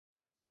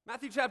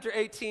Matthew chapter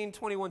 18,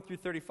 21 through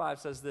 35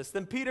 says this.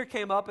 Then Peter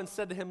came up and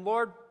said to him,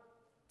 Lord,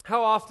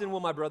 how often will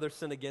my brother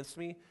sin against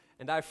me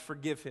and I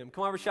forgive him?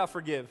 Come on, everybody shout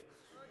forgive.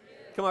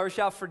 Come on, everybody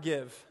shout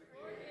forgive.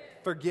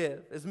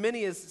 Forgive. As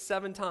many as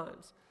 7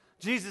 times.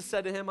 Jesus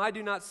said to him, I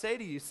do not say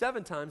to you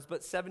 7 times,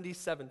 but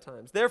 77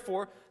 times.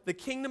 Therefore, the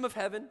kingdom of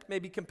heaven may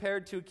be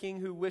compared to a king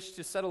who wished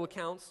to settle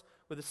accounts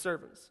with his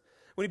servants.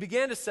 When he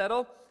began to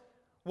settle,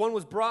 one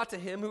was brought to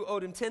him who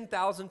owed him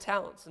 10,000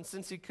 talents. And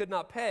since he could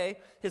not pay,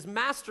 his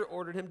master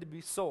ordered him to be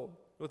sold,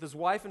 with his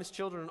wife and his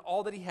children and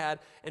all that he had,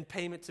 and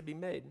payment to be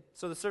made.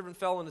 So the servant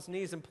fell on his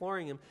knees,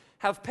 imploring him,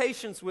 have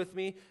patience with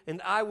me,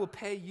 and I will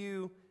pay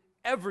you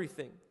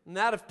everything. And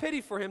out of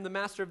pity for him, the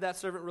master of that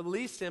servant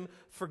released him,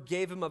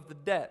 forgave him of the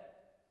debt.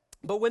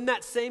 But when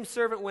that same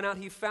servant went out,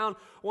 he found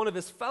one of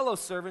his fellow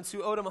servants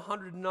who owed him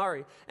 100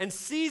 denarii. And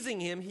seizing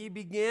him, he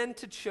began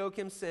to choke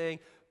him, saying,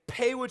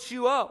 pay what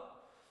you owe.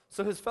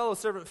 So his fellow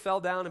servant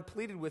fell down and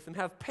pleaded with him,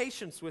 have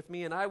patience with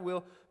me, and I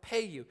will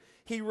pay you.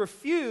 He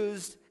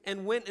refused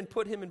and went and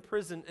put him in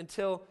prison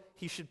until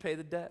he should pay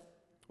the debt.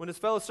 When his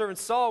fellow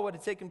servants saw what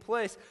had taken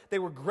place, they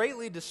were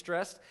greatly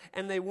distressed,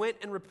 and they went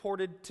and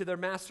reported to their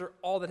master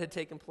all that had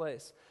taken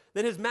place.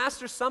 Then his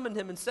master summoned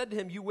him and said to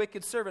him, you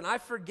wicked servant, I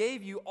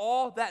forgave you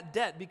all that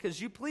debt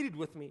because you pleaded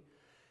with me.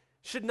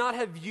 Should not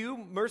have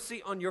you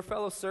mercy on your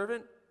fellow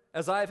servant,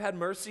 as I have had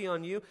mercy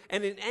on you?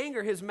 And in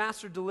anger his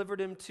master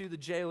delivered him to the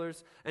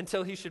jailers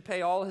until he should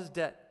pay all his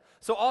debt.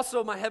 So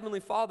also my heavenly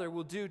Father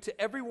will do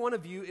to every one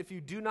of you if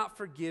you do not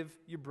forgive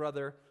your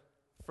brother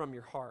from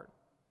your heart.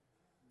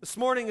 This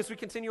morning, as we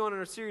continue on in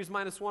our series,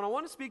 -1, I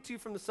want to speak to you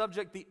from the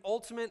subject, the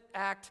ultimate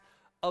act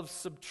of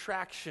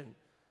subtraction,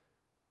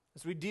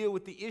 as we deal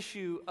with the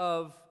issue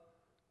of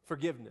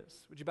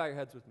forgiveness. Would you bow your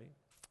heads with me?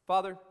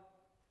 Father,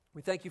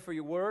 we thank you for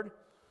your word.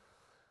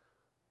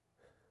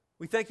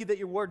 We thank you that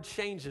your word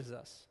changes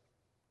us.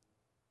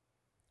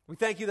 We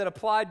thank you that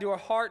applied to our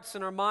hearts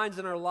and our minds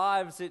and our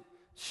lives, it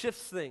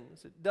shifts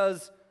things. It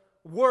does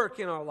work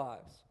in our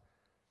lives.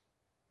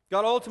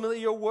 God,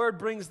 ultimately, your word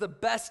brings the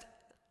best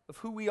of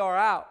who we are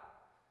out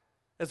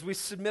as we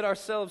submit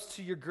ourselves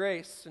to your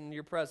grace and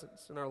your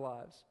presence in our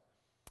lives.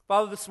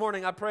 Father, this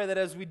morning I pray that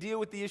as we deal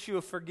with the issue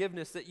of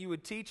forgiveness, that you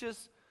would teach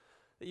us,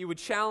 that you would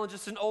challenge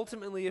us, and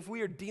ultimately, if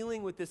we are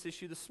dealing with this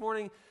issue this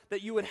morning,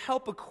 that you would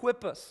help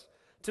equip us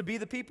to be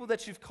the people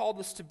that you've called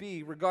us to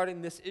be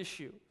regarding this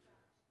issue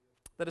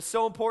that is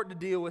so important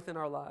to deal with in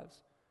our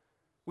lives.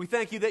 We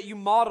thank you that you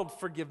modeled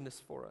forgiveness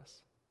for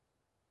us,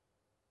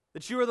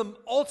 that you are the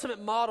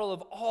ultimate model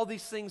of all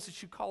these things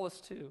that you call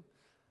us to.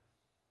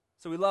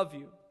 So we love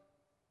you,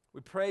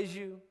 we praise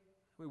you,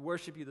 we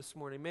worship you this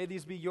morning. May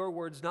these be your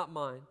words, not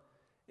mine.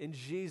 In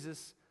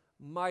Jesus'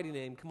 mighty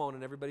name. Come on,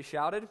 and everybody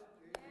shouted.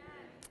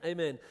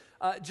 Amen.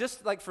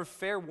 Just like for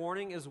fair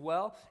warning as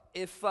well,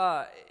 if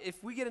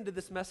we get into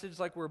this message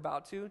like we're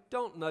about to,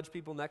 don't nudge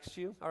people next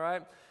to you, all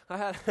right? I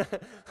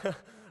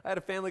had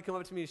a family come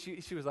up to me,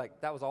 and she was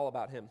like, that was all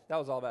about him. That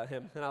was all about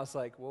him. And I was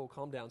like, whoa,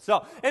 calm down.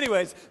 So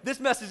anyways, this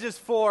message is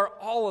for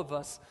all of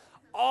us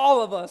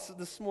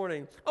this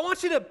morning. I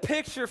want you to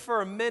picture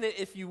for a minute,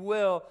 if you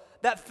will,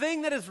 that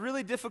thing that is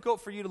really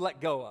difficult for you to let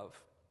go of.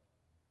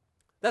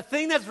 That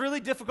thing that's really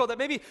difficult, that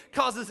maybe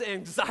causes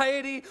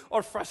anxiety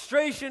or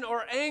frustration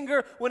or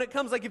anger when it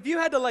comes, like if you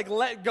had to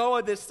let go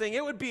of this thing,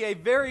 it would be a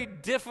very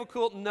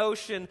difficult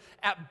notion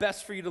at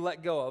best for you to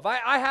let go of.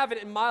 I have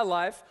it in my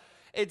life.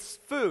 It's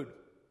food.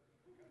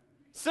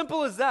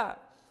 Simple as that.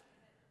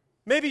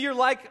 Maybe you're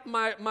like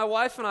my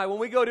wife and I. When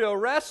we go to a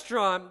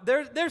restaurant,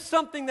 there's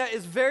something that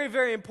is very,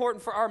 very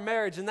important for our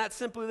marriage, and that's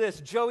simply this: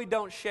 Joey,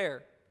 don't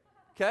share.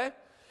 Okay?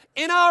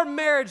 In our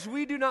marriage,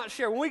 we do not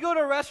share. When we go to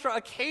a restaurant,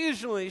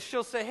 occasionally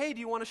she'll say, hey, do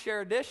you want to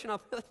share a dish? And I'll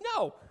be like,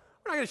 no,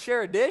 we're not going to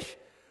share a dish.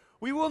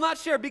 We will not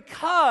share,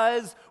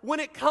 because when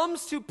it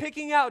comes to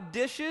picking out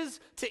dishes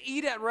to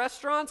eat at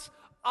restaurants,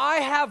 I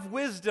have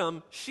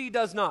wisdom, she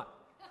does not.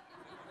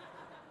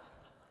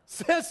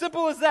 It's as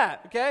simple as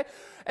that, okay?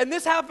 And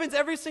this happens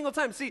every single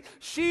time. See,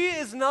 she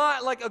is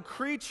not like a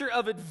creature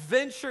of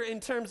adventure in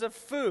terms of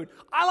food.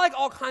 I like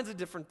all kinds of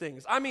different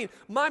things. I mean,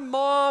 my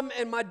mom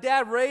and my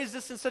dad raised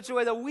us in such a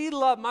way that we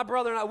love, my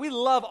brother and I, we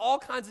love all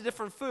kinds of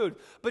different food.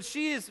 But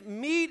she is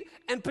meat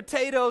and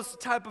potatoes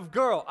type of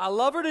girl. I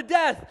love her to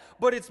death,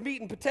 but it's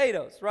meat and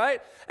potatoes,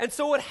 right? And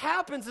so what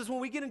happens is when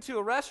we get into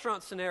a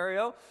restaurant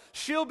scenario,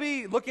 she'll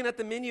be looking at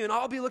the menu and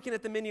I'll be looking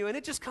at the menu, and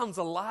it just comes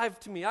alive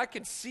to me. I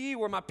can see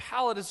where my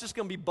palate is just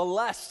going to be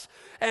blessed,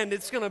 and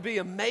it's going to be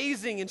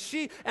amazing,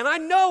 and I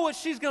know what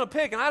she's going to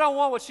pick, and I don't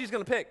want what she's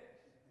going to pick,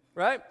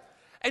 right?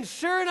 And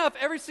sure enough,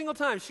 every single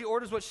time she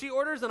orders what she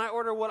orders, and I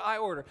order what I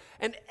order,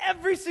 and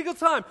every single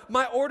time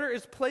my order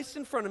is placed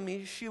in front of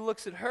me, she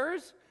looks at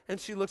hers, and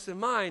she looks at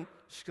mine,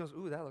 she goes,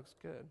 ooh, that looks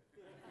good.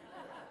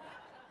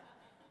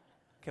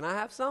 Can I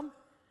have some?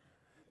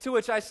 To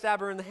which I stab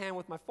her in the hand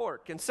with my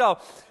fork. And so,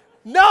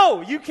 no,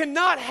 you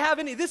cannot have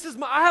any.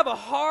 I have a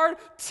hard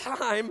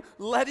time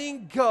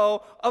letting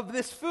go of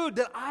this food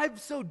that I've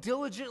so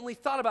diligently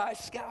thought about. I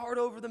scoured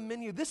over the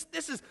menu. This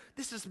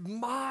is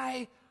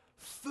my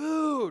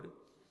food.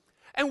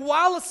 And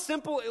while a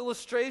simple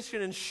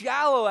illustration and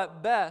shallow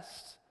at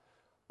best,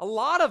 a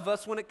lot of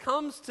us, when it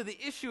comes to the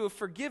issue of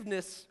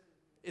forgiveness,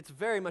 it's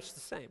very much the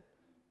same.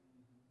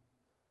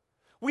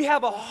 We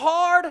have a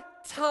hard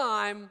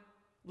time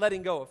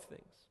letting go of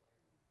things.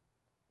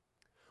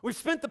 We've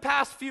spent the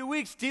past few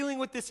weeks dealing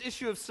with this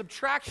issue of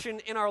subtraction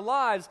in our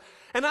lives.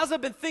 And as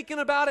I've been thinking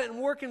about it and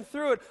working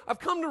through it, I've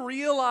come to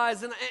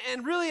realize,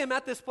 and really am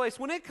at this place,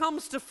 when it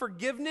comes to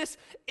forgiveness,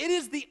 it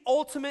is the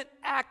ultimate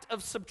act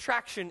of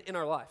subtraction in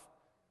our life.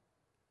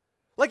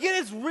 Like, it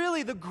is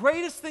really the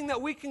greatest thing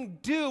that we can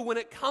do when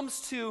it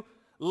comes to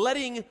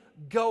letting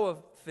go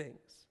of things.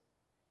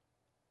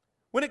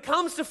 When it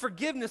comes to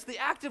forgiveness, the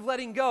act of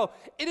letting go,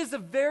 it is a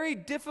very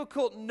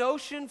difficult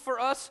notion for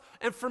us,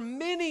 and for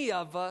many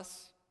of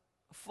us,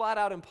 a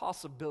flat-out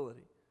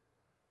impossibility.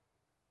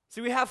 See,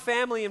 we have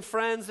family and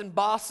friends and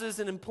bosses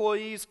and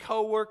employees,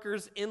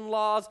 co-workers,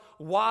 in-laws,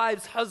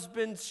 wives,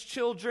 husbands,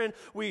 children.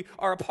 We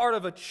are a part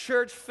of a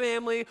church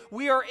family.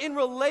 We are in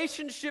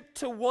relationship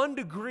to one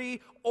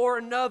degree or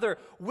another,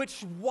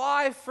 which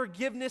why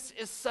forgiveness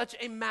is such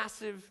a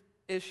massive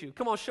issue.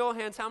 Come on, show of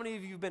hands, how many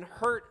of you have been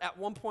hurt at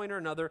one point or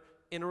another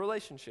in a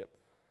relationship?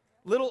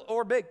 Little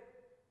or big.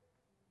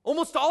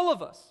 Almost all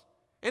of us.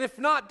 And if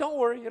not, don't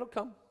worry, it'll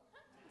come.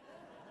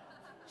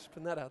 Just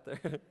putting that out there.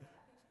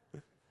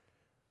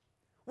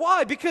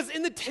 Why? Because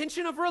in the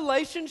tension of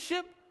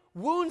relationship,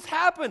 wounds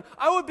happen.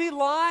 I would be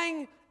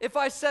lying if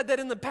I said that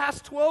in the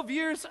past 12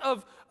 years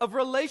of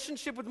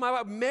relationship with my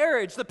wife,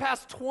 marriage, the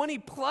past 20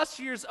 plus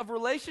years of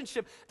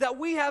relationship, that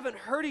we haven't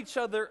hurt each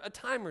other a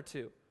time or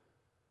two.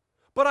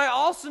 But I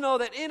also know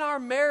that in our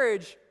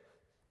marriage,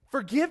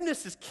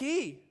 forgiveness is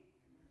key.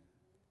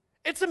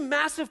 It's a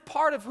massive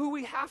part of who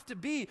we have to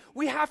be.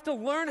 We have to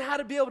learn how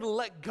to be able to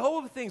let go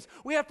of things.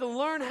 We have to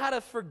learn how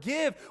to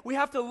forgive. We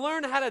have to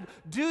learn how to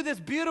do this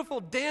beautiful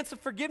dance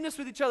of forgiveness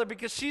with each other,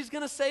 because she's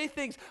going to say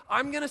things,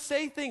 I'm going to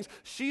say things,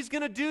 she's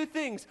going to do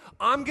things,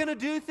 I'm going to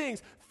do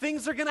things.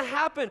 Things are going to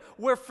happen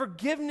where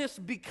forgiveness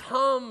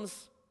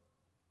becomes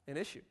an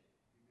issue.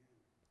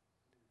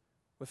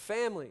 With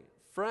family,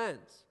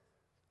 friends.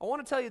 I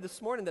want to tell you this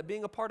morning that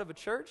being a part of a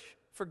church,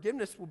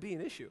 forgiveness will be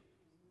an issue.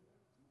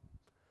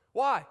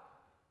 Why?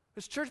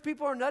 Because church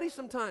people are nutty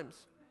sometimes.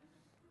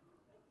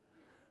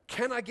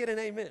 Can I get an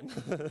amen?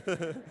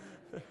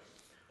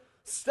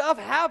 Stuff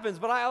happens,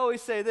 but I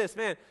always say this,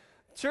 man,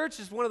 church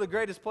is one of the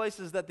greatest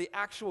places that the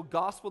actual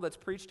gospel that's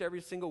preached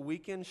every single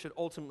weekend should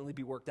ultimately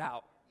be worked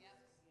out.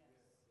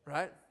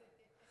 Right?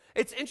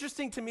 It's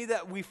interesting to me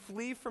that we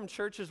flee from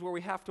churches where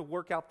we have to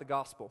work out the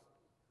gospel.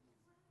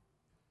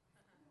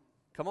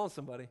 Come on,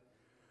 somebody.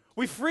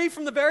 We flee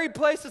from the very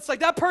place that's like,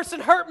 that person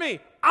hurt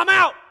me, I'm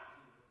out.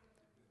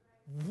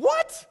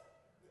 What?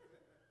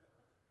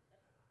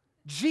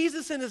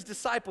 Jesus and his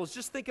disciples,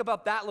 just think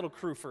about that little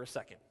crew for a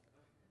second.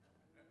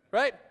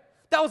 Right?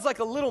 That was like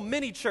a little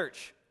mini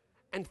church.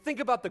 And think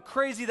about the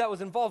crazy that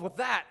was involved with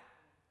that.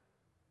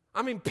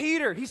 I mean,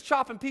 Peter, he's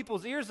chopping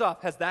people's ears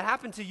off. Has that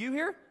happened to you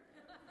here?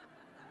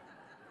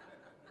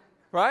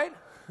 Right?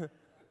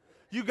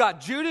 You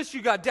got Judas,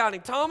 you got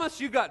Doubting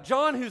Thomas, you got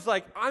John who's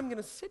like, I'm going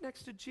to sit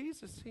next to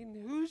Jesus.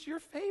 Who's your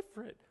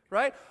favorite?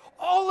 Right?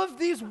 All of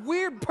these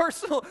weird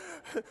personality,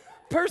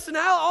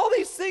 all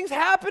these things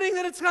happening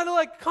that it's kind of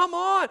like, come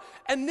on.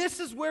 And this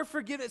is where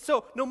forgiveness,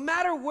 so no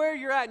matter where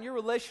you're at in your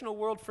relational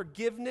world,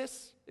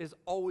 forgiveness is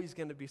always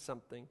going to be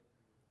something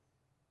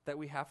that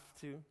we have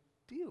to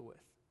deal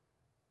with.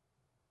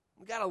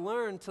 We've got to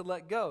learn to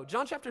let go.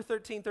 John chapter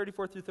 13,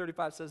 34 through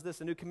 35 says this,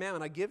 a new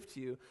commandment I give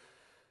to you,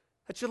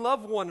 that you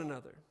love one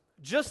another.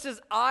 Just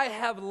as I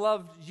have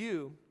loved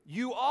you,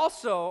 you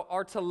also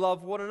are to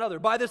love one another.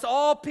 By this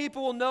all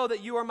people will know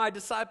that you are my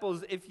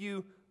disciples if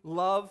you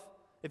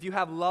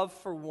have love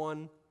for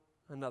one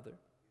another.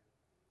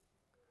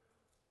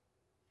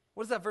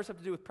 What does that verse have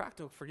to do with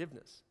practical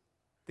forgiveness?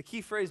 The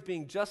key phrase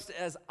being, just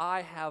as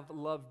I have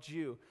loved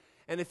you.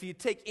 And if you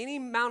take any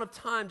amount of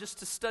time just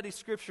to study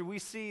Scripture, we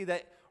see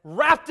that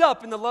wrapped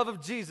up in the love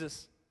of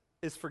Jesus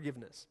is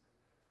forgiveness.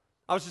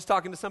 I was just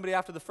talking to somebody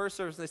after the first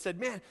service, and they said,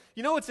 man,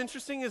 you know what's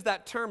interesting is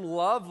that term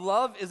love.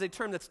 Love is a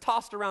term that's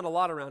tossed around a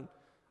lot around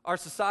our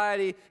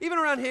society, even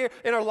around here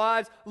in our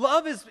lives.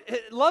 Love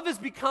has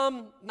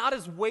become not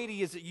as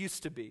weighty as it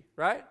used to be,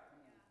 right?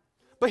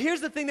 But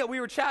here's the thing that we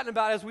were chatting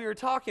about as we were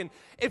talking.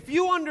 If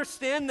you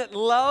understand that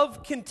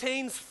love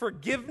contains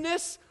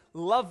forgiveness,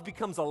 love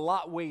becomes a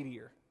lot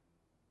weightier.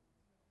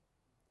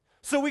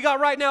 So we got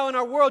right now in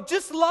our world,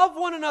 just love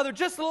one another,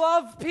 just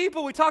love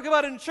people. We talk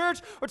about it in church,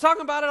 we're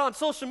talking about it on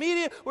social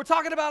media, we're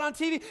talking about it on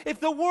TV.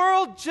 If the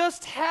world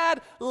just had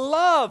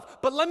love,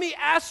 but let me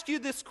ask you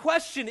this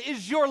question,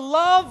 is your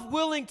love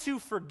willing to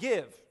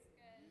forgive?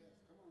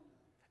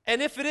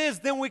 And if it is,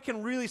 then we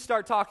can really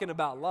start talking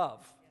about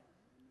love.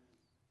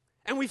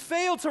 And we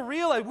fail to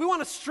realize, we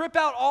want to strip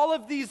out all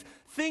of these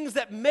things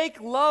that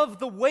make love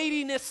the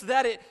weightiness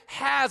that it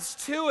has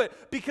to it.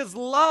 Because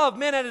love,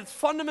 man, at its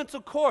fundamental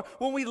core,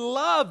 when we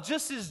love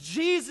just as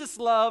Jesus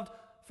loved,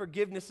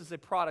 forgiveness is a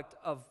product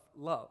of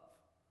love.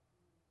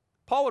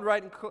 Paul would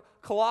write in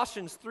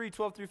Colossians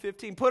 3:12 through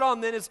 15, put on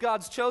then as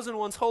God's chosen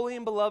ones, holy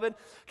and beloved,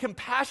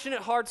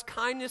 compassionate hearts,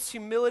 kindness,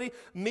 humility,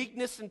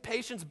 meekness, and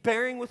patience,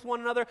 bearing with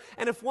one another.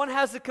 And if one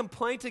has a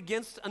complaint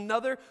against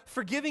another,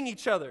 forgiving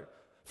each other,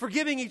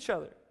 forgiving each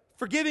other,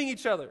 forgiving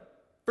each other,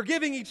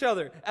 forgiving each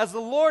other. As the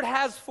Lord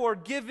has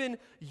forgiven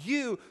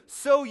you,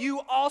 so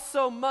you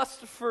also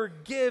must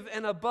forgive.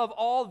 And above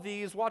all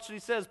these, watch what he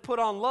says, put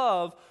on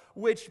love,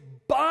 which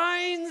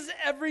binds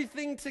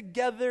everything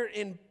together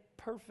in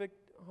perfect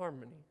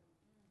harmony.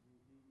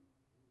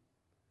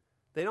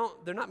 They're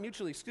not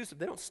mutually exclusive.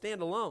 They don't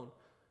stand alone.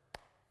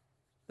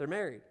 They're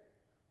married.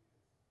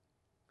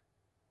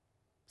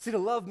 See, to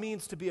love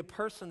means to be a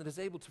person that is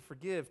able to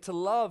forgive. To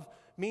love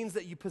means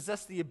that you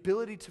possess the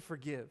ability to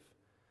forgive.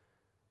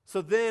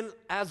 So then,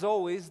 as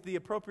always, the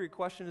appropriate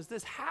question is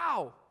this: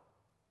 how?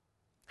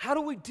 How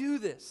do we do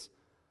this?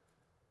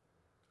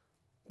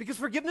 Because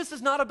forgiveness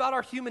is not about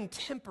our human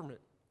temperament.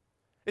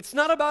 It's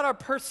not about our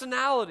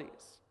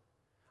personalities.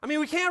 I mean,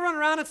 we can't run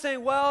around and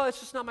saying, well, it's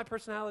just not my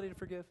personality to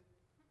forgive.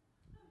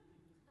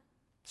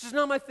 It's just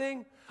not my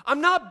thing.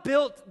 I'm not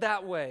built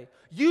that way.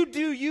 You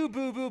do you,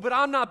 boo-boo, but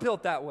I'm not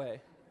built that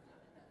way.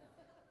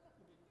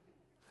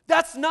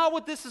 That's not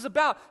what this is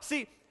about.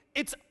 See,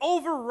 it's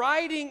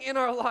overriding in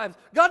our lives.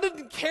 God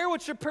doesn't care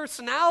what your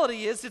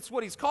personality is, it's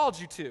what he's called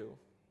you to.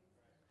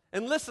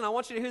 And listen, I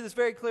want you to hear this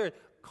very clearly.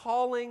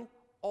 Calling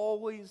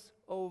always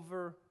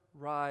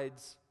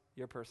overrides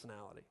your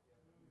personality.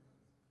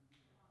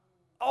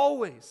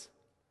 Always.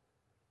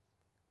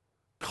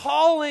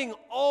 Calling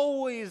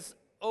always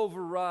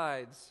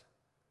overrides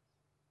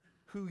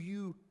who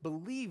you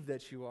believe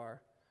that you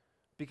are,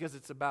 because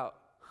it's about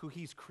who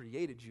he's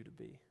created you to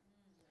be.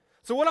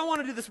 So what I want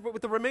to do this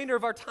with the remainder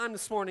of our time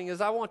this morning is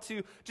I want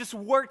to just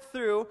work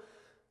through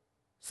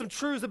some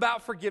truths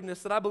about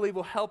forgiveness that I believe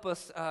will help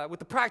us with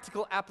the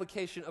practical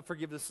application of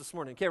forgiveness this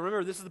morning. Okay,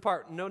 remember, this is the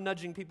part, no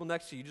nudging people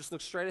next to you. Just look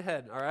straight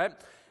ahead, all right?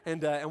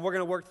 And we're going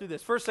to work through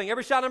this. First thing,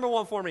 every shout number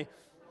one for me.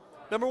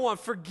 Number one,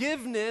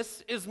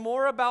 forgiveness is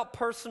more about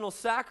personal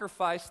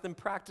sacrifice than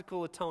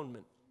practical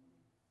atonement.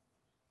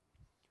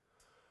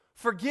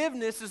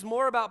 Forgiveness is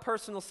more about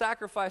personal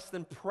sacrifice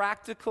than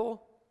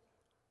practical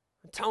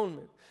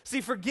atonement. See,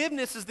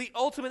 forgiveness is the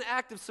ultimate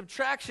act of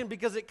subtraction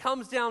because it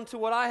comes down to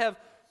what I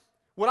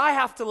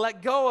have to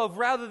let go of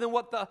rather than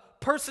what the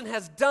person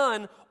has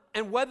done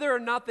and whether or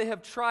not they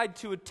have tried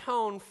to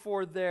atone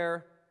for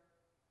their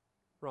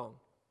wrong.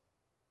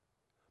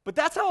 But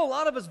that's how a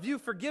lot of us view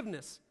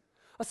forgiveness.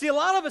 See, a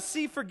lot of us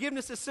see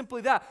forgiveness as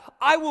simply that.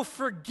 I will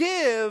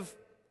forgive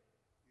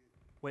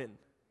when?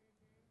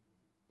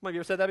 Have you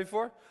ever said that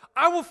before?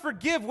 I will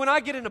forgive when I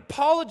get an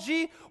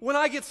apology, when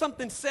I get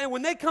something said,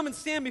 when they come and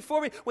stand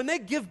before me, when they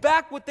give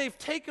back what they've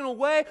taken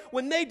away,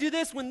 when they do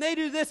this,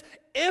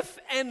 if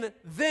and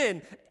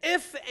then,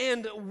 if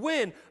and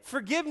when.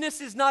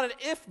 Forgiveness is not an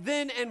if,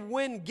 then, and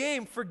when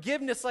game.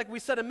 Forgiveness, like we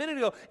said a minute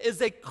ago,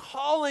 is a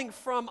calling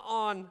from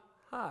on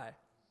high.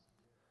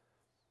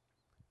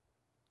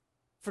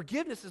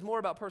 Forgiveness is more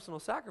about personal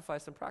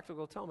sacrifice than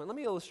practical atonement. Let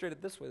me illustrate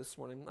it this way this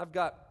morning. I've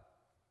got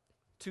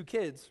 2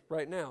 kids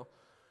right now.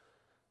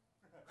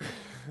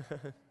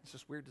 It's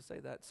just weird to say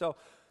that. So,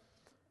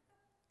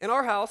 in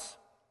our house,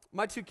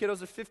 my 2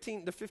 kiddos are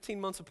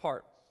 15 months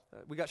apart.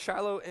 We got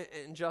Shiloh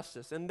and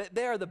Justice, and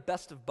they are the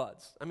best of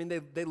buds. I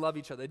mean, they love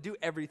each other. They do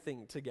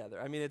everything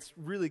together. I mean, it's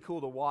really cool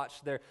to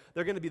watch. They're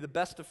going to be the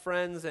best of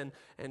friends, and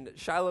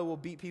Shiloh will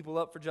beat people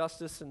up for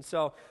Justice, and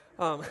so,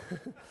 but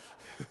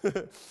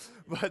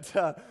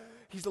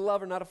he's a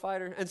lover, not a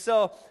fighter. And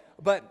so,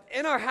 but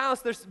in our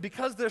house,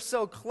 because they're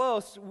so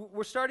close,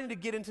 we're starting to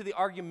get into the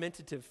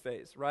argumentative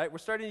phase, right? We're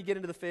starting to get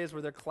into the phase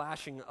where they're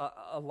clashing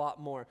a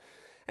lot more.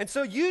 And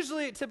so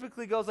usually it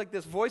typically goes like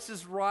this.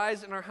 Voices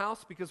rise in our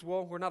house because,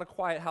 well, we're not a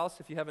quiet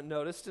house if you haven't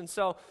noticed. And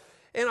so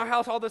in our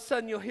house, all of a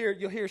sudden you'll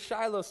hear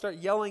Shiloh start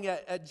yelling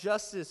at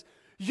Justice,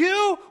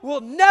 "You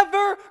will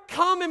never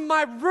come in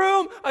my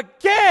room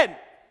again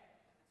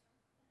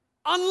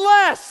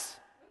unless ...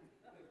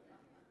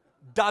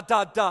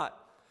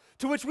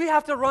 To which we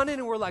have to run in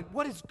and we're like,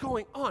 what is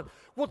going on?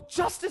 Well,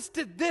 Justice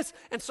did this,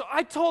 and so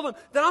I told him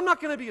that I'm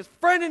not going to be his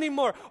friend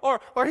anymore, or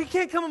he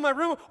can't come in my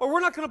room, or we're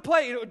not going to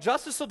play. You know,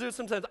 Justice will do it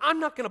sometimes. I'm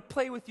not going to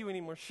play with you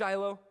anymore,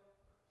 Shiloh.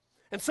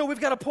 And so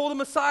we've got to pull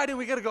them aside and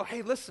we've got to go,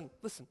 hey, listen,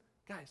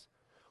 guys.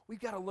 We've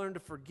got to learn to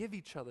forgive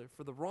each other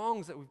for the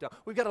wrongs that we've done.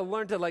 We've got to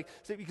learn to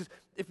say, because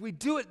if we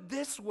do it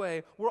this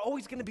way, we're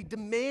always going to be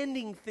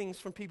demanding things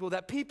from people,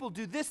 that people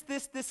do this,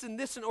 and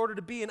this in order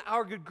to be in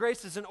our good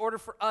graces, in order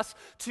for us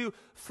to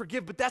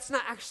forgive. But that's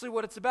not actually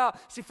what it's about.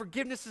 See,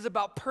 forgiveness is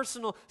about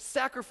personal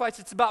sacrifice.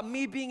 It's about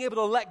me being able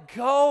to let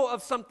go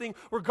of something,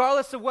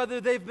 regardless of whether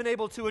they've been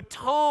able to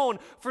atone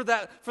for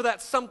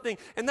that something.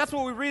 And that's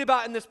what we read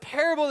about in this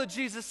parable that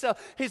Jesus said.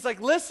 He's like,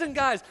 listen,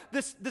 guys,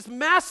 this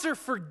master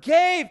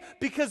forgave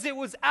because it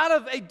was out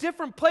of a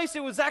different place.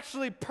 It was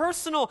actually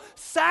personal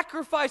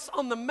sacrifice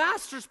on the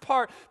master's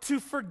part to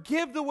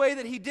forgive the way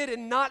that he did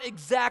and not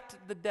exact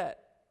the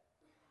debt.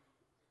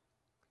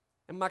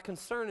 And my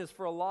concern is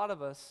for a lot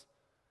of us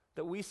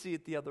that we see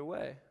it the other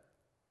way.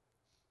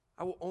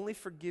 I will only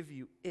forgive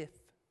you if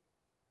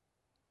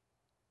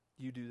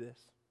you do this.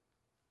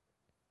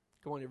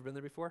 Come on, you ever been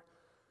there before?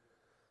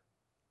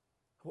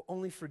 I will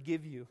only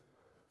forgive you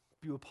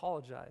if you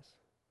apologize.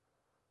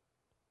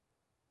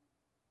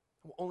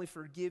 I will only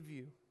forgive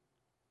you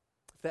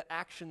if that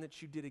action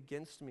that you did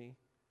against me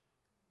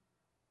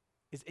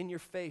is in your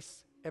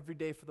face every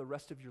day for the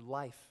rest of your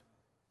life.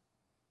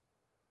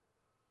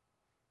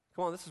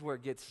 Come on, this is where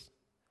it gets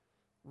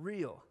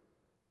real.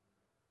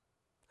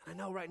 I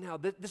know right now,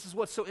 this is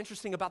what's so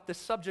interesting about this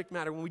subject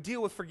matter. When we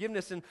deal with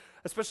forgiveness, and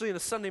especially in a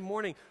Sunday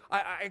morning,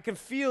 I can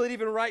feel it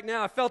even right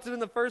now. I felt it in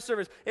the first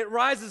service. It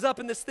rises up,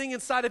 and this thing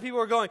inside of people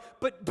are going,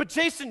 but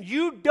Jason,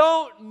 you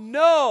don't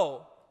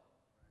know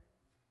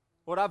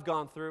what I've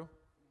gone through.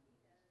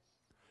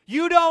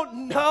 You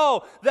don't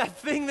know that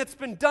thing that's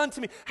been done to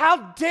me.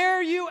 How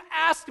dare you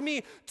ask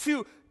me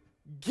to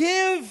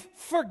give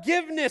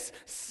forgiveness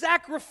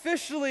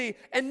sacrificially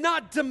and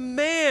not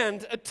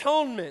demand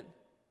atonement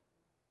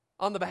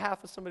on the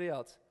behalf of somebody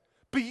else?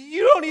 But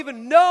you don't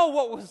even know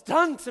what was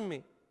done to me.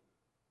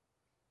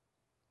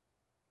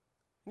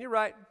 And you're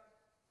right.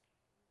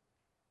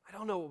 I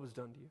don't know what was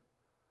done to you.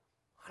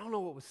 I don't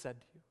know what was said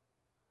to you.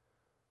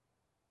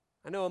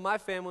 I know in my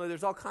family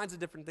there's all kinds of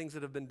different things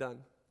that have been done,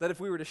 that if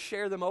we were to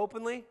share them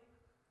openly,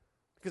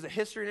 because of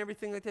history and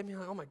everything like that, you're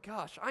like, oh my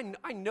gosh,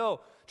 I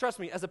know. Trust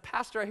me, as a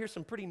pastor, I hear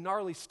some pretty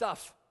gnarly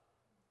stuff.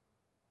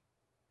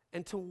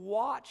 And to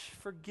watch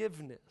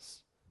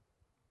forgiveness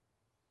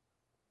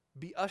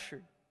be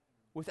ushered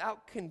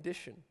without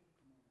condition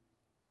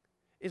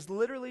is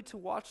literally to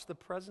watch the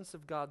presence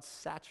of God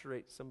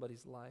saturate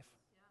somebody's life.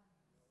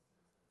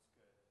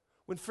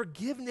 When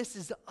forgiveness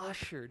is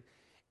ushered,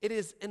 it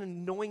is an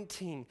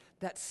anointing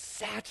that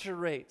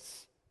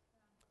saturates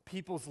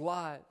people's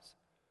lives.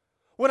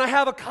 When I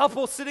have a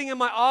couple sitting in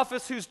my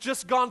office who's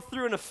just gone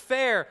through an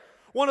affair,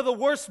 one of the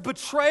worst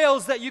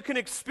betrayals that you can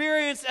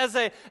experience as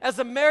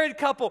a married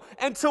couple,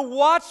 and to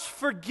watch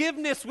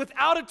forgiveness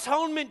without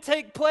atonement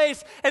take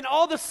place, and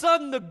all of a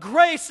sudden the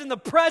grace and the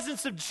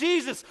presence of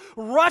Jesus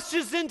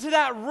rushes into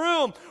that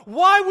room.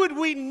 Why would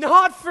we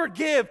not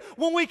forgive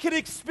when we could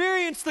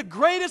experience the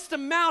greatest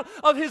amount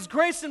of His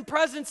grace and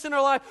presence in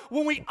our life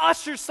when we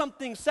usher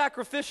something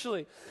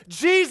sacrificially?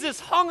 Jesus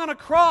hung on a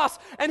cross,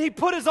 and He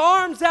put His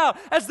arms out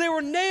as they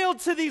were nailed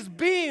to these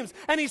beams,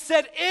 and He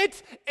said,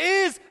 "It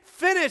is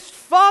finished.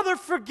 Father,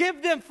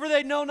 forgive them, for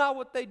they know not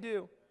what they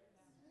do."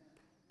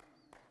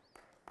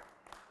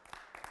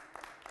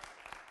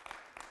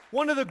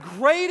 One of the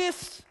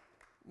greatest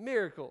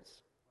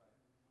miracles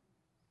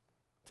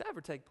to ever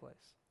take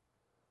place.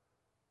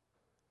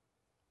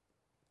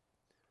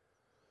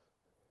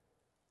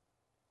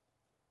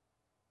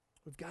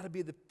 We've got to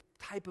be the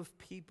type of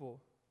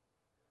people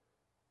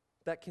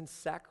that can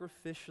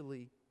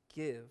sacrificially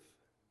give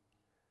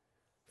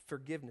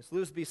forgiveness.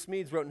 Lewis B.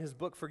 Smedes wrote in his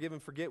book, Forgive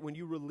and Forget, when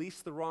you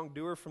release the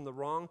wrongdoer from the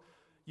wrong,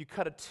 you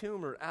cut a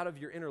tumor out of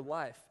your inner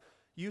life.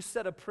 You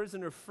set a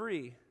prisoner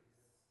free,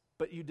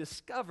 but you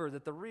discover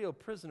that the real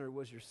prisoner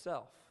was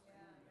yourself.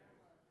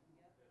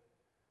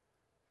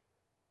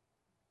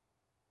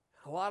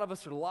 A lot of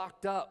us are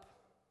locked up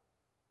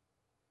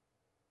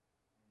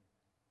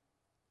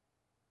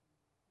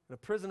in a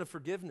prison of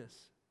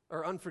forgiveness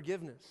or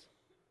unforgiveness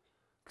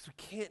because we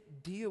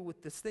can't deal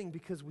with this thing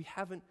because we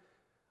haven't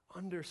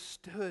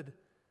understood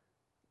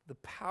the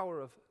power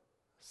of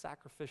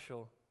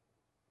sacrificial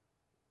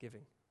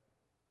giving.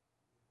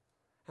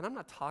 And I'm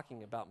not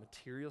talking about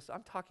materials.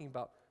 I'm talking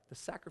about the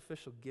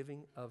sacrificial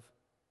giving of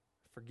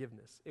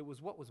forgiveness. It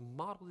was what was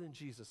modeled in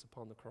Jesus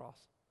upon the cross.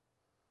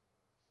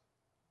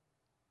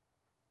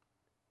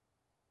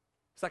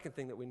 Second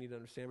thing that we need to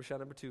understand, shout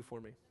number 2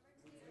 for me.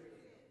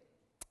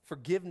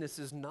 Forgiveness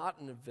is not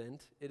an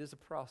event, it is a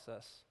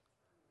process.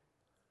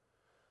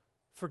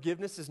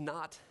 Forgiveness is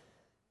not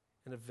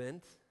an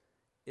event,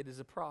 it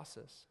is a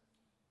process.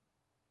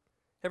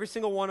 Every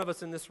single one of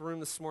us in this room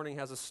this morning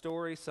has a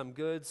story, some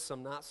good,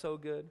 some not so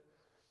good.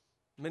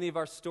 Many of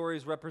our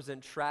stories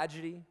represent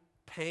tragedy,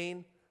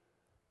 pain.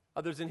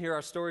 Others in here,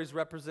 our stories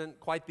represent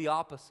quite the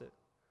opposite.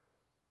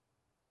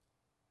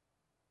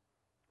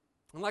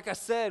 And like I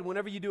said,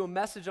 whenever you do a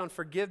message on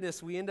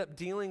forgiveness, we end up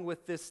dealing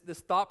with this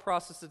thought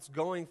process that's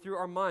going through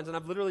our minds. And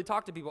I've literally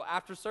talked to people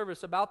after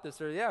service about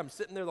this. I'm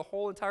sitting there the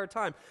whole entire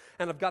time,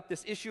 and I've got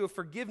this issue of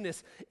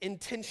forgiveness in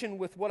tension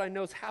with what I know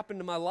has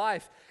happened in my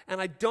life,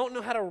 and I don't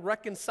know how to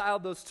reconcile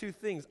those two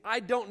things. I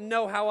don't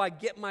know how I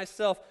get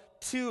myself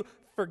to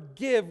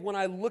forgive when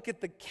I look at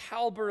the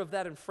caliber of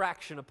that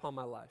infraction upon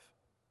my life.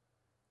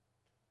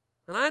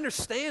 And I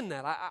understand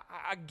that.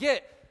 I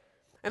get.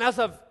 And as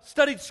I've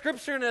studied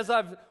Scripture and as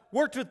I've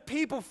worked with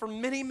people for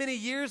many, many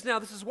years now,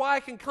 this is why I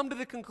can come to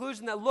the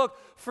conclusion that, look,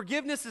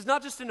 forgiveness is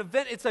not just an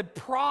event, it's a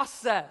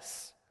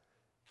process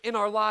in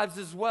our lives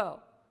as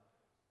well.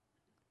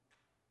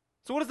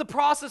 So what does the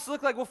process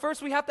look like? Well,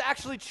 first we have to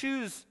actually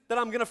choose that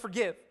I'm going to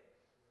forgive.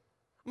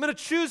 I'm going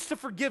to choose to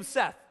forgive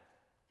Seth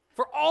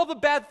for all the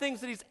bad things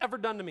that he's ever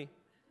done to me. And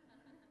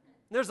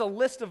there's a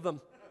list of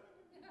them.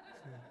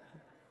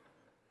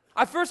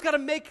 I first got to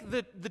make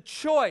the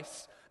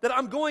choice that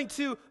I'm going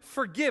to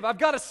forgive. I've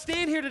got to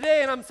stand here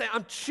today and I'm saying,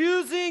 I'm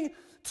choosing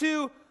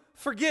to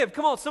forgive.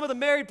 Come on, some of the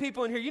married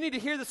people in here, you need to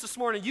hear this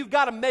morning. You've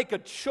got to make a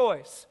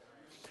choice.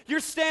 You're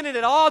standing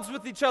at odds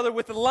with each other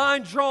with the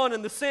line drawn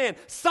in the sand.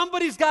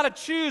 Somebody's got to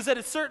choose at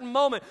a certain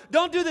moment.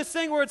 Don't do this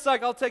thing where it's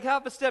like, I'll take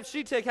half a step,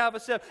 she take half a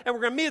step, and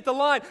we're going to meet at the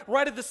line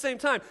right at the same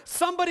time.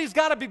 Somebody's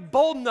got to be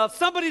bold enough.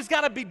 Somebody's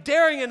got to be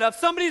daring enough.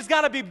 Somebody's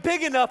got to be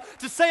big enough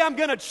to say, I'm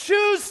going to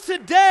choose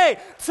today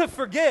to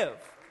forgive.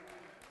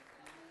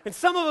 And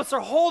some of us are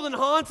holding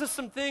on to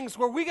some things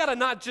where we got to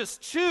not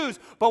just choose,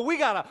 but we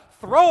got to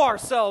throw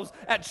ourselves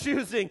at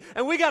choosing,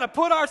 and we got to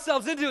put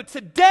ourselves into it.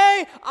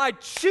 Today, I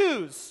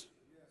choose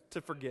to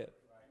forgive.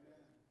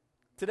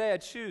 Today I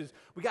choose.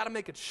 We got to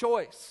make a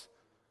choice.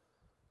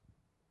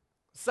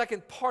 The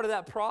second part of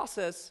that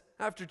process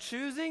after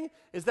choosing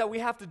is that we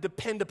have to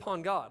depend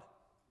upon God.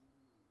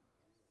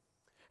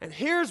 And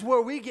here's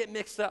where we get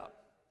mixed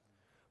up.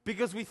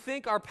 Because we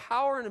think our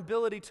power and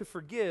ability to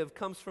forgive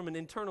comes from an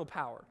internal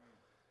power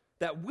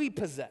that we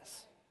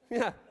possess.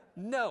 Yeah,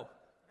 no.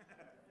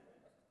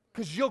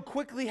 Because you'll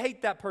quickly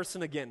hate that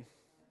person again.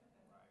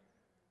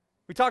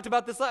 We talked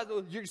about this last.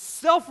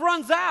 Yourself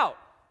runs out.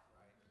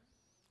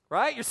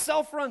 Right?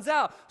 Yourself runs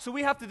out. So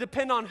we have to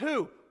depend on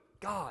who?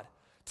 God,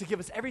 to give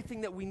us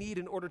everything that we need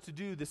in order to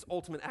do this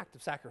ultimate act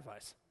of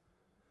sacrifice.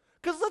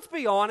 Because let's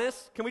be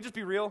honest. Can we just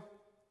be real?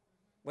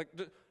 Like,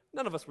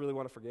 none of us really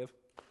want to forgive.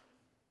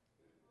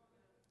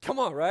 Come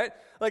on, right?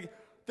 Like,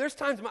 there's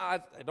times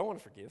I don't want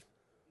to forgive.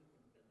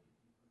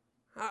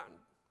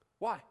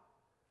 Why?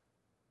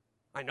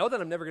 I know that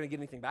I'm never going to get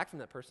anything back from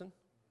that person.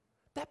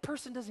 That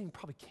person doesn't even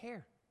probably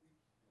care.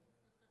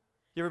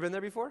 You ever been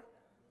there before?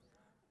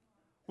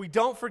 We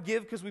don't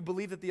forgive because we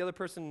believe that the other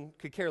person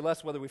could care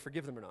less whether we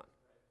forgive them or not.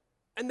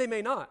 And they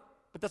may not,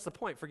 but that's the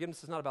point.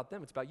 Forgiveness is not about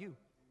them, it's about you.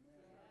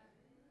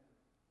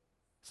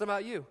 It's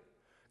about you.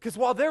 Because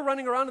while they're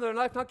running around in their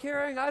life not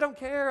caring, I don't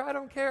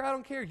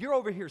care, you're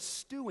over here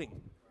stewing.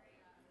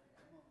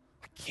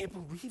 I can't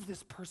believe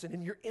this person,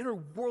 and your inner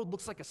world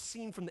looks like a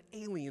scene from the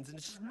Aliens, and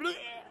it's just bleh.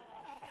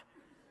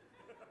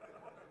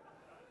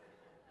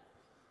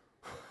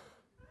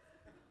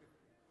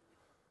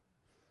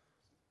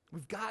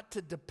 We've got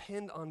to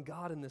depend on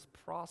God in this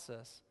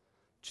process.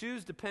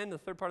 Choose, depend, the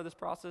third part of this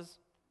process,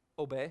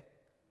 obey.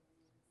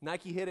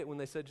 Nike hit it when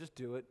they said, just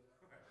do it.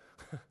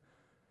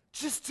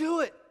 Just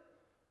do it.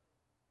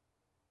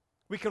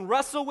 We can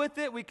wrestle with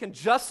it. We can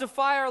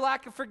justify our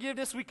lack of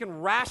forgiveness. We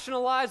can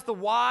rationalize the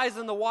whys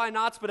and the why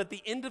nots. But at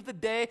the end of the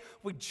day,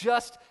 we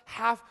just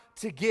have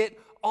to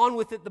get on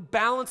with it. The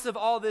balance of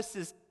all this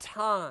is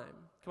time.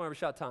 Come on, every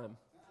shout, time.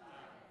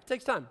 It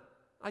takes time.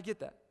 I get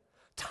that.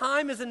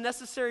 Time is a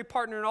necessary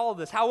partner in all of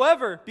this.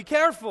 However, be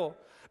careful,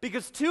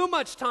 because too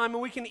much time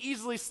and we can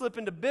easily slip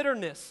into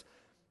bitterness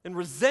and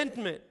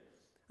resentment.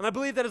 And I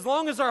believe that as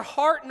long as our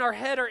heart and our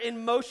head are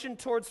in motion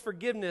towards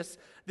forgiveness,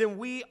 then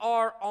we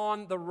are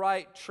on the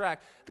right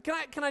track.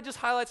 Can I just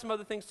highlight some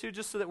other things too,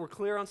 just so that we're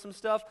clear on some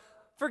stuff?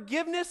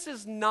 Forgiveness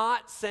is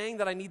not saying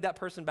that I need that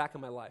person back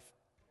in my life.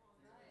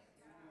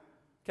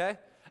 Okay?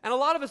 And a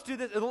lot of us do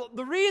this.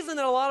 The reason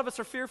that a lot of us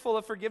are fearful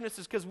of forgiveness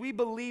is because we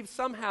believe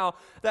somehow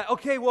that,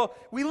 okay, well,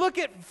 we look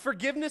at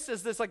forgiveness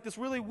as this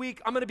really weak,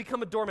 I'm going to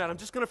become a doormat. I'm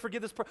just going to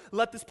forgive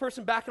let this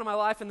person back into my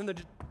life, and then they're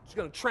just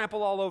going to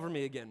trample all over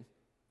me again.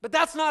 But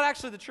that's not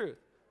actually the truth.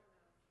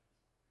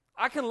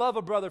 I can love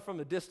a brother from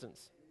a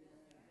distance.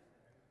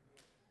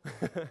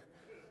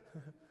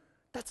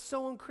 That's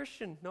so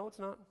unchristian. No, it's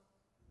not.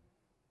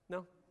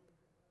 No,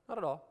 not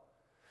at all.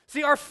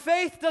 See, our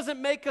faith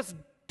doesn't make us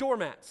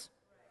doormats.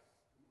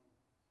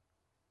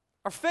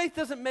 Our faith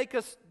doesn't make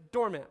us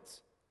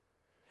doormats.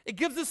 It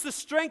gives us the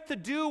strength to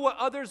do what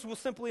others will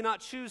simply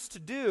not choose to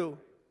do.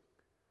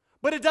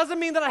 But it doesn't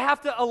mean that I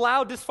have to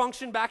allow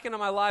dysfunction back into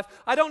my life.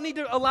 I don't need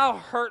to allow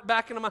hurt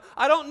back into my.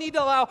 I don't need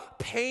to allow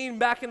pain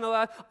back into my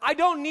life. I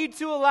don't need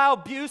to allow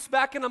abuse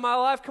back into my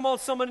life. Come on,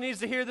 someone needs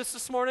to hear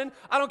this morning.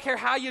 I don't care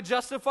how you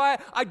justify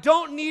it. I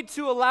don't need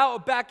to allow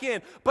it back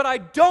in. But I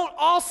don't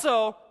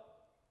also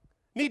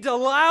need to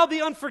allow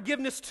the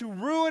unforgiveness to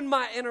ruin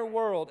my inner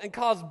world and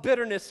cause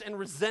bitterness and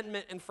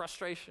resentment and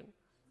frustration.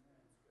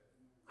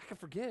 I can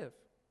forgive.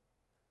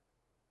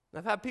 And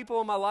I've had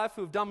people in my life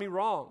who have done me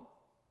wrong.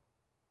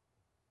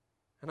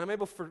 And I'm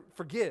able to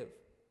forgive.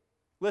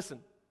 Listen,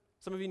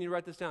 some of you need to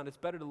write this down. It's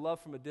better to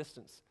love from a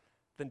distance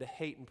than to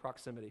hate in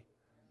proximity.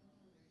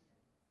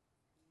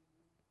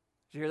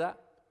 Did you hear that?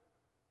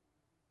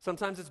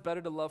 Sometimes it's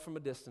better to love from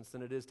a distance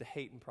than it is to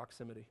hate in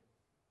proximity.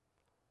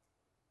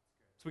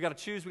 So we got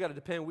to choose, we got to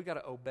depend, we got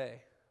to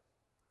obey.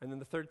 And then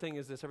the third thing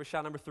is this. Every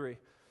shout, number 3.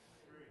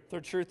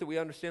 Third truth that we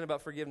understand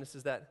about forgiveness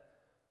is that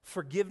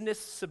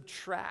forgiveness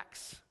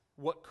subtracts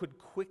what could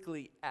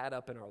quickly add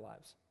up in our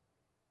lives.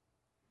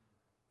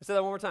 I'll say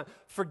that one more time.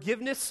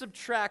 Forgiveness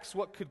subtracts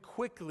what could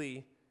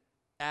quickly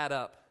add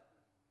up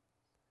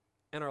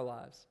in our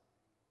lives.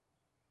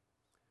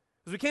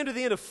 As we came to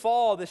the end of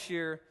fall this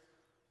year,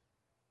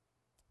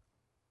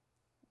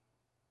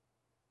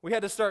 we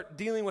had to start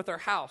dealing with our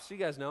house. You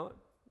guys know it.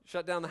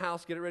 Shut down the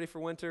house, get it ready for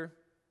winter.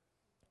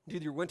 do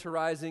your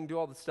winterizing, do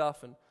all the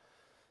stuff. And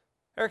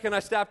Eric and I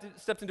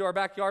stepped into our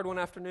backyard one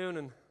afternoon,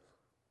 and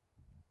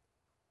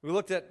we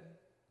looked at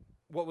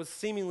what was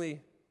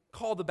seemingly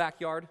called the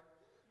backyard.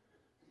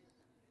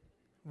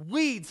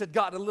 Weeds had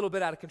gotten a little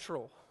bit out of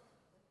control,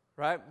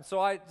 right? So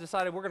I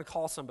decided we're going to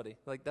call somebody.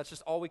 Like, that's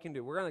just all we can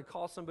do. We're going to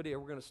call somebody, or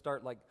we're going to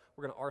start, like,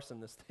 we're going to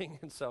arson this thing.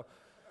 And so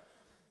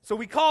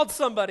we called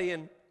somebody,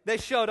 and they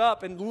showed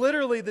up, and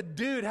literally the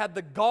dude had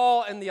the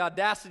gall and the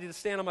audacity to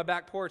stand on my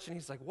back porch, and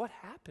he's like, what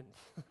happened?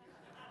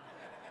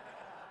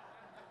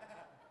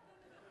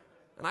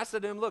 And I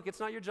said to him, look, it's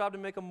not your job to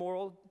make a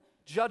moral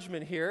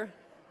judgment here.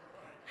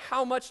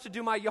 How much to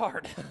do my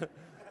yard?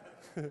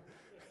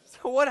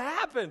 So what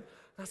happened?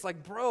 I was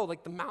like, bro,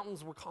 like the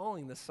mountains were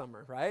calling this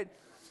summer, right?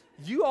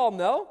 You all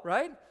know,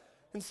 right?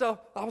 And so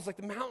I was like,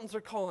 the mountains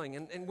are calling.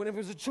 And when it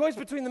was a choice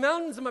between the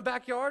mountains and my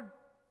backyard,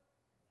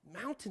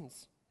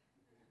 mountains.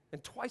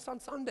 And twice on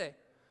Sunday.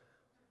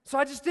 So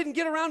I just didn't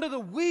get around to the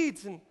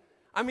weeds. And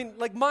I mean,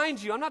 like,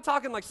 mind you, I'm not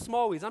talking like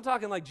small weeds. I'm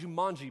talking like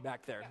Jumanji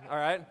back there, all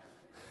right?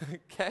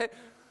 Okay?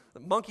 The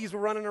monkeys were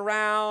running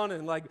around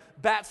and like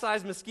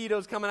bat-sized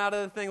mosquitoes coming out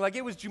of the thing. Like,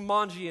 it was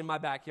Jumanji in my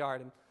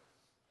backyard. And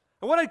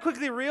what I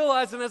quickly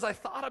realized, and as I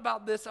thought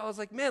about this, I was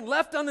like, man,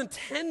 left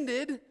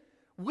unintended,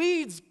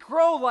 weeds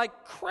grow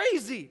like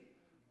crazy.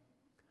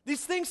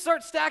 These things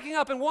start stacking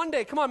up, and one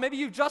day, come on, maybe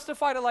you've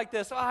justified it like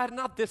this.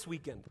 Not this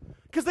weekend.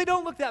 Because they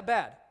don't look that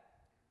bad,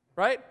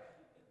 right?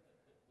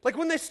 Like,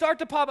 when they start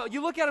to pop out,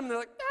 you look at them and they're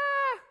like,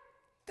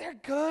 they're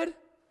good.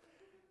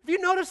 Have you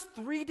noticed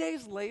 3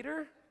 days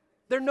later,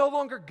 they're no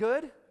longer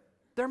good?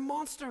 They're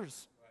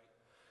monsters.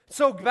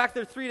 So back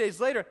there 3 days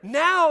later,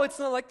 now it's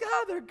not like,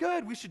 they're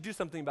good. We should do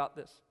something about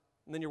this.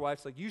 And then your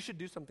wife's like, you should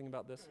do something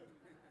about this.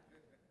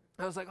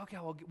 I was like, okay,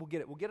 we'll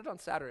get it. We'll get it on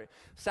Saturday.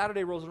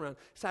 Saturday rolls around.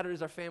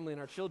 Saturday's our family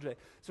and our children.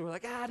 So we're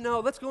like,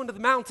 no, let's go into the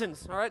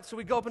mountains, all right? So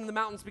we go up into the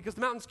mountains because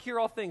the mountains cure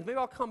all things. Maybe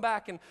I'll come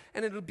back and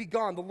it'll be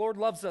gone. The Lord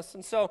loves us,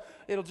 and so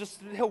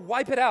he'll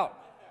wipe it out,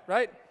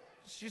 right?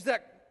 Just use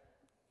that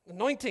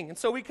anointing. And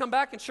so we come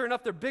back, and sure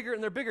enough, they're bigger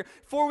and they're bigger.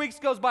 4 weeks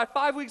goes by,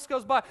 5 weeks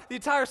goes by, the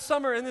entire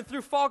summer, and then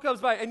through fall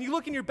goes by, and you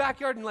look in your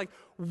backyard and like,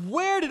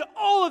 where did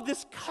all of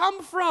this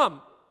come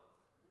from?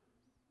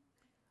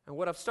 And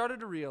what I've started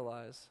to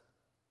realize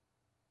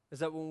is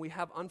that when we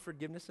have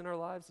unforgiveness in our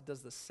lives, it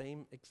does the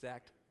same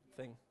exact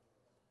thing.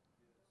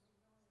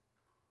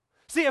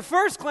 See, at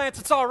first glance,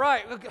 it's all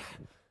right.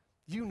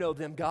 You know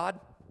them, God.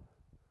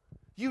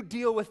 You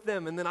deal with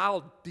them, and then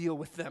I'll deal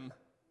with them.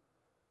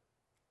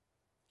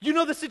 You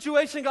know the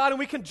situation, God, and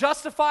we can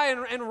justify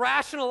and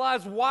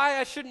rationalize why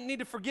I shouldn't need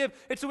to forgive.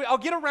 I'll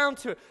get around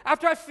to it.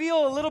 After I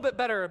feel a little bit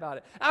better about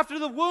it. After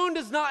the wound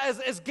is not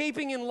as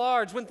gaping and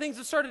large. When things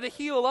have started to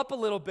heal up a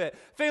little bit.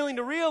 Failing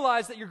to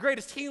realize that your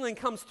greatest healing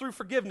comes through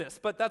forgiveness.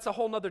 But that's a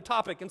whole nother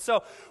topic. And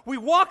so we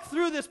walk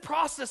through this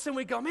process and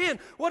we go, man,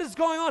 what is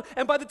going on?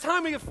 And by the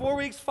time we get 4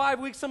 weeks, 5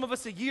 weeks, some of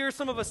us a year,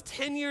 some of us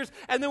 10 years,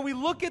 and then we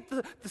look at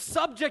the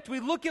subject, we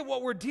look at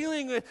what we're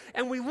dealing with,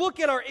 and we look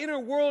at our inner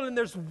world, and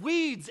there's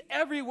weeds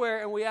everywhere.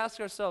 And we ask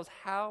ourselves,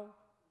 how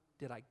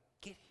did I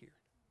get here?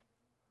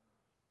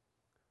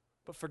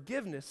 But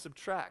forgiveness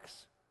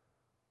subtracts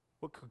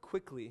what could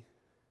quickly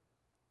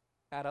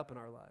add up in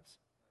our lives.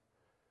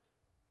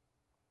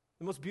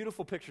 The most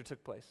beautiful picture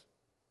took place.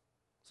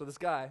 So this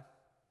guy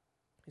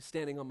is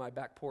standing on my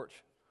back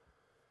porch,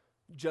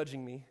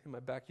 judging me in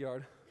my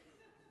backyard.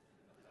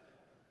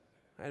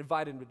 I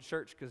invited him to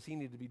church because he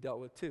needed to be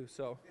dealt with too,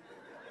 so...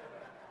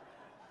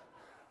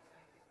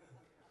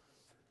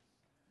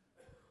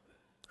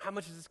 How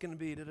much is this going to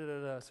be?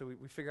 So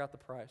we figure out the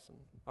price. And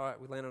all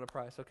right, we land on a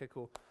price. Okay,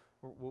 cool.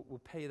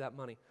 We'll pay you that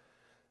money.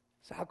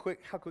 So how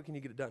quick can you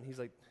get it done? He's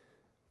like,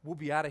 we'll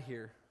be out of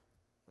here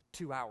in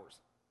 2 hours.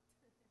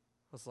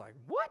 I was like,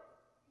 what?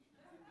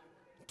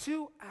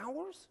 2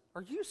 hours?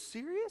 Are you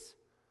serious?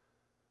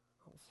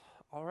 I was,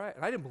 all right.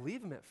 And I didn't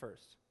believe him at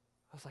first.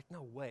 I was like,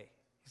 no way.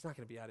 He's not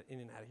going to be in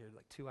and out of here in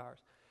like 2 hours.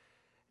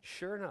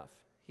 Sure enough,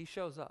 he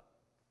shows up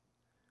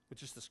with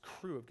just this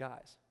crew of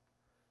guys.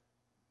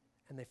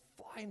 And they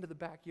fly into the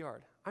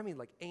backyard. I mean,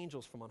 like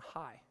angels from on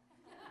high.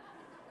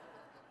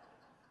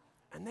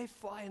 And they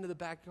fly into the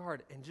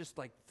backyard, and just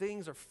like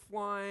things are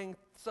flying,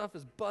 stuff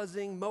is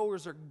buzzing,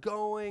 mowers are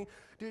going,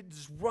 dude,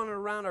 just running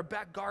around our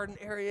back garden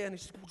area, and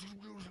it's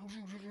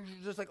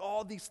just like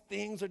all these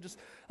things are just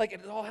like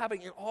it's all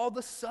happening. And all of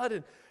a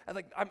sudden, and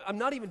like I'm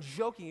not even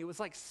joking, it was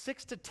like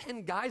 6 to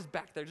 10 guys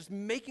back there just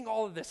making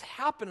all of this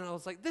happen. And I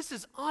was like, this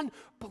is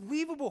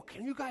unbelievable.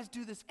 Can you guys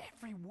do this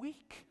every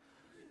week?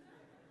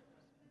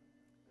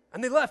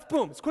 And they left,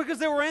 boom. As quick as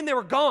they were in, they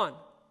were gone.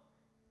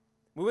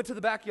 We went to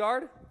the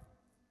backyard.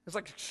 It was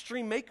like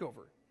extreme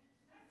makeover.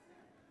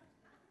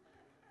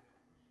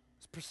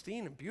 It's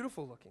pristine and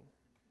beautiful looking.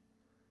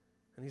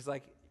 And he's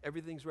like,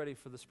 everything's ready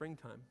for the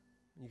springtime.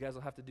 You guys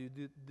will have to do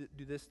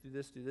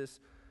this,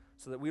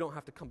 so that we don't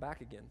have to come back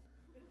again.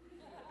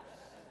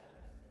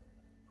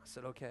 I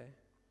said, okay.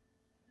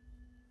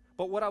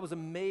 But what I was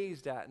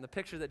amazed at, and the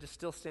picture that just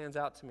still stands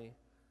out to me,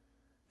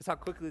 is how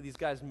quickly these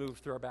guys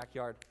moved through our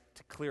backyard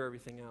to clear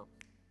everything out.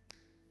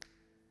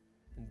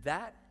 And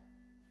that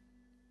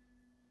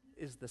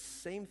is the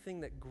same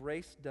thing that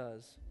grace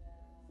does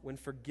when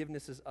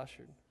forgiveness is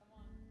ushered.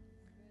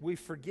 We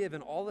forgive,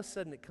 and all of a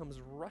sudden it comes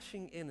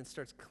rushing in and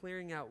starts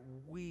clearing out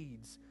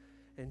weeds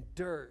and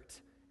dirt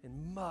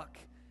and muck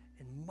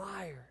and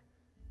mire,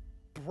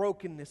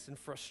 brokenness and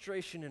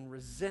frustration and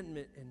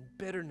resentment and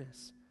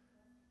bitterness.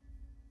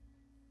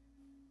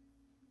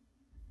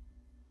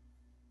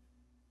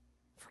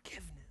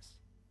 Forgiveness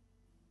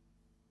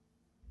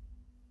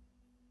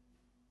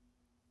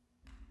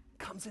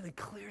comes in and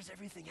clears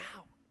everything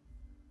out.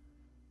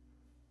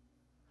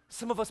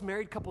 Some of us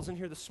married couples in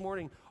here this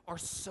morning are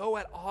so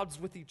at odds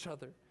with each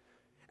other,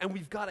 and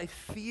we've got a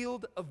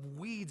field of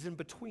weeds in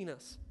between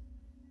us,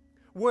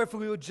 where if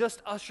we would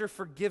just usher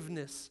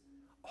forgiveness,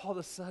 all of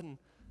a sudden,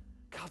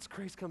 God's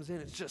grace comes in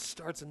and just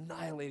starts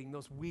annihilating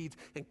those weeds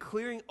and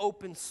clearing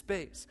open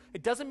space.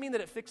 It doesn't mean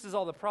that it fixes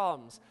all the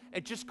problems.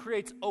 It just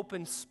creates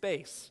open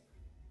space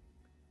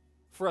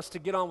for us to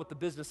get on with the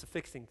business of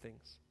fixing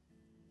things.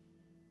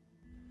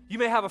 You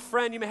may have a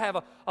friend, you may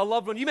have a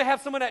loved one, you may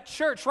have someone at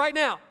church right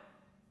now.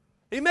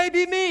 It may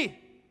be me.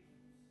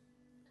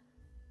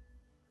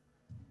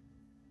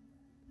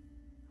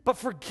 But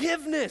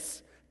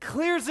forgiveness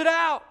clears it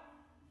out.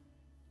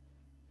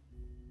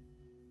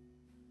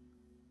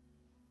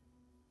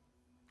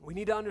 We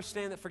need to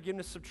understand that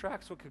forgiveness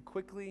subtracts what could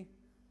quickly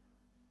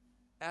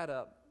add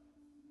up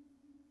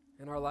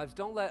in our lives.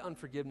 Don't let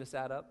unforgiveness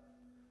add up.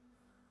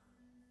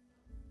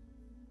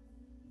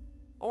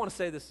 I want to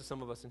say this to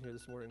some of us in here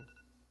this morning.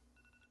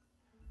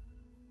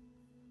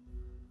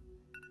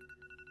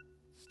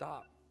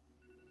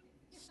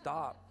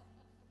 Stop,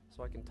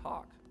 so I can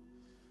talk.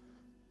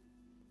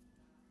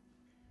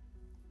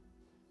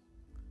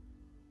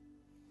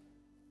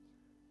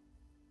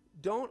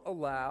 Don't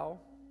allow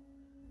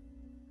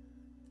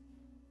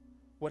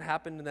what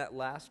happened in that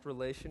last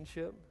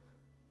relationship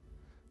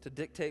to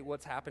dictate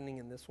what's happening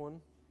in this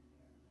one.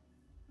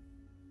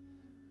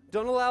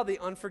 Don't allow the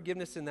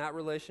unforgiveness in that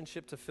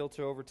relationship to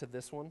filter over to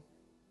this one.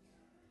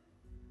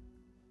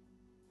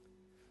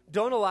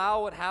 Don't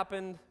allow what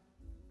happened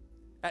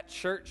at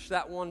church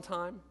that one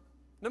time,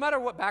 no matter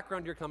what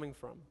background you're coming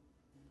from.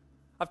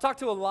 I've talked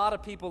to a lot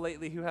of people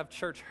lately who have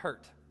church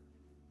hurt.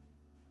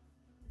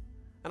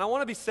 And I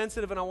want to be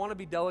sensitive and I want to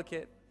be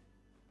delicate,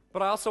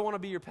 but I also want to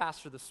be your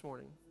pastor this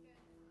morning.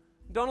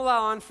 Don't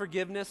allow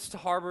unforgiveness to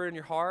harbor in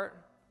your heart.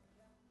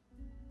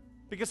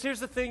 Because here's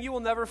the thing, you will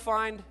never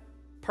find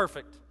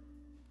perfect.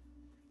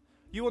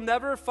 You will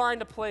never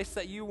find a place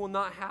that you will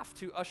not have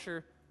to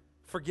usher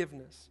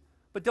forgiveness.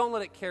 But don't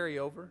let it carry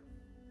over.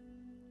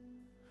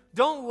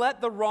 Don't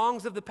let the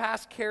wrongs of the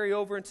past carry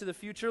over into the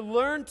future.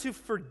 Learn to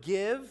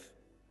forgive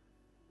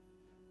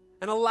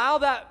and allow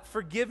that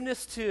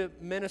forgiveness to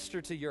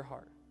minister to your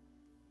heart.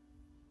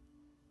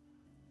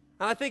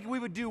 And I think we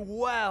would do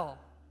well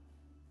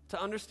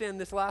to understand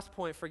this last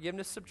point.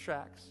 Forgiveness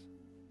subtracts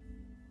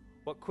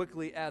what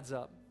quickly adds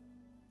up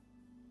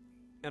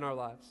in our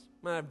lives.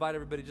 I'm going to invite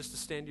everybody just to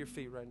stand to your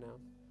feet right now.